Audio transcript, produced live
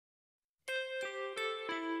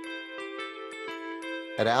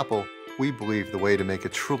At Apple, we believe the way to make a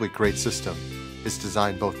truly great system is to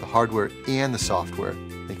design both the hardware and the software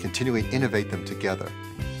and continually innovate them together.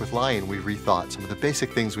 With Lion, we've rethought some of the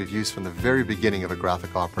basic things we've used from the very beginning of a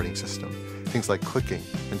graphic operating system, things like clicking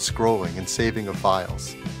and scrolling and saving of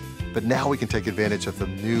files. But now we can take advantage of the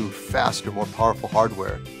new, faster, more powerful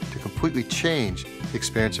hardware to completely change the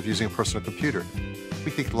experience of using a personal computer.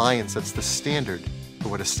 We think Lion sets the standard for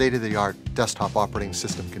what a state-of-the-art desktop operating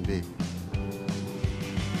system can be.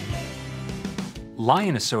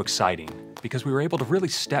 Lion is so exciting because we were able to really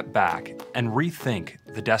step back and rethink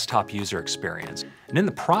the desktop user experience. And in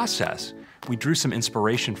the process, we drew some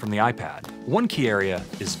inspiration from the iPad. One key area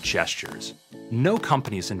is gestures. No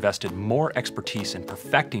company has invested more expertise in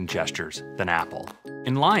perfecting gestures than Apple.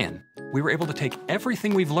 In Lion, we were able to take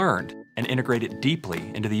everything we've learned and integrate it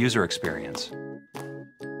deeply into the user experience.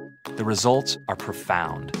 The results are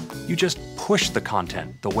profound. You just push the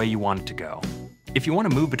content the way you want it to go. If you want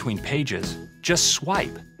to move between pages, just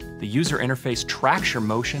swipe. The user interface tracks your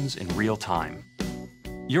motions in real time.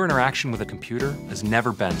 Your interaction with a computer has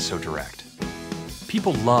never been so direct.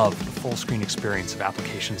 People love the full-screen experience of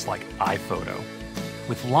applications like iPhoto.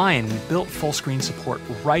 With Lion, we built full-screen support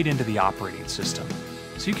right into the operating system,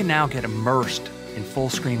 so you can now get immersed in full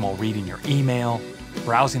screen while reading your email,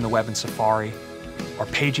 browsing the web in Safari, or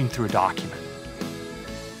paging through a document.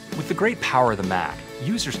 With the great power of the Mac,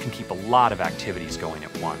 users can keep a lot of activities going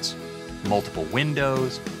at once. Multiple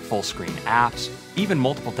windows, full-screen apps, even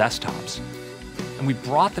multiple desktops. And we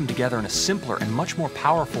brought them together in a simpler and much more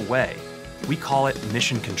powerful way. We call it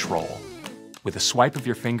Mission Control. With a swipe of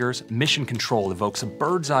your fingers, Mission Control evokes a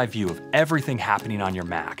bird's-eye view of everything happening on your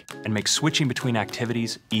Mac and makes switching between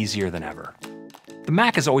activities easier than ever. The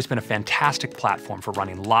Mac has always been a fantastic platform for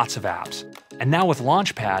running lots of apps. And now with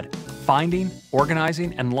Launchpad, finding,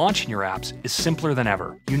 organizing, and launching your apps is simpler than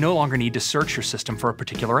ever. You no longer need to search your system for a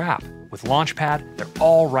particular app. With Launchpad, they're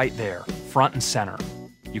all right there, front and center.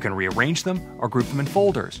 You can rearrange them or group them in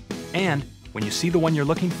folders. And when you see the one you're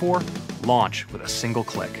looking for, launch with a single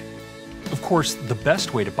click. Of course, the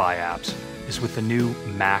best way to buy apps is with the new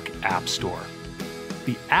Mac App Store.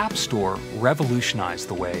 The App Store revolutionized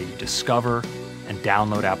the way you discover and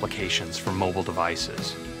download applications for mobile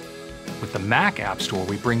devices. With the Mac App Store,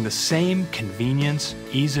 we bring the same convenience,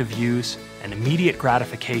 ease of use, and immediate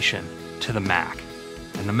gratification to the Mac.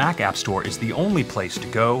 And the Mac App Store is the only place to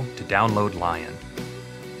go to download Lion.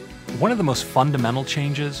 One of the most fundamental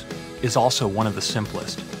changes is also one of the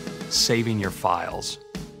simplest: saving your files.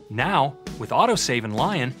 Now, with autosave in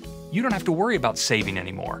Lion, you don't have to worry about saving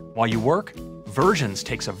anymore. While you work, Versions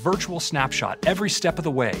takes a virtual snapshot every step of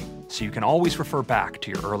the way, so you can always refer back to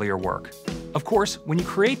your earlier work. Of course, when you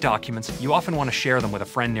create documents, you often want to share them with a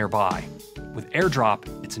friend nearby. With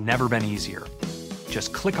Airdrop, it's never been easier.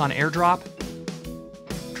 Just click on Airdrop,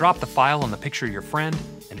 drop the file on the picture of your friend,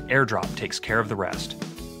 and Airdrop takes care of the rest.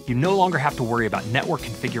 You no longer have to worry about network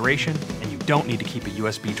configuration, and you don't need to keep a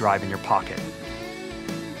USB drive in your pocket.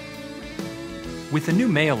 With the new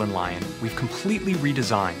Mail in Lion, we've completely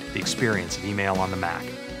redesigned the experience of email on the Mac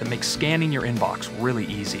that makes scanning your inbox really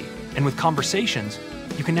easy. And with Conversations,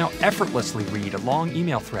 you can now effortlessly read a long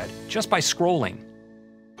email thread just by scrolling.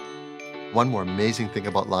 One more amazing thing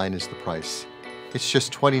about Lion is the price. It's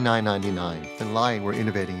just $29.99. In Lion, we're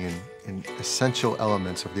innovating in essential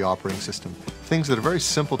elements of the operating system, things that are very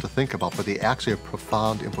simple to think about, but they actually have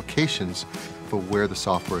profound implications for where the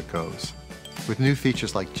software goes. With new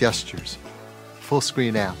features like gestures,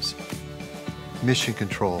 full-screen apps, mission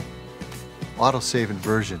control, autosave and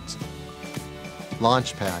versions,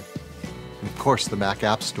 Launchpad, and of course the Mac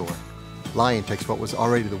App Store, Lion takes what was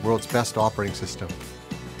already the world's best operating system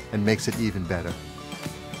and makes it even better.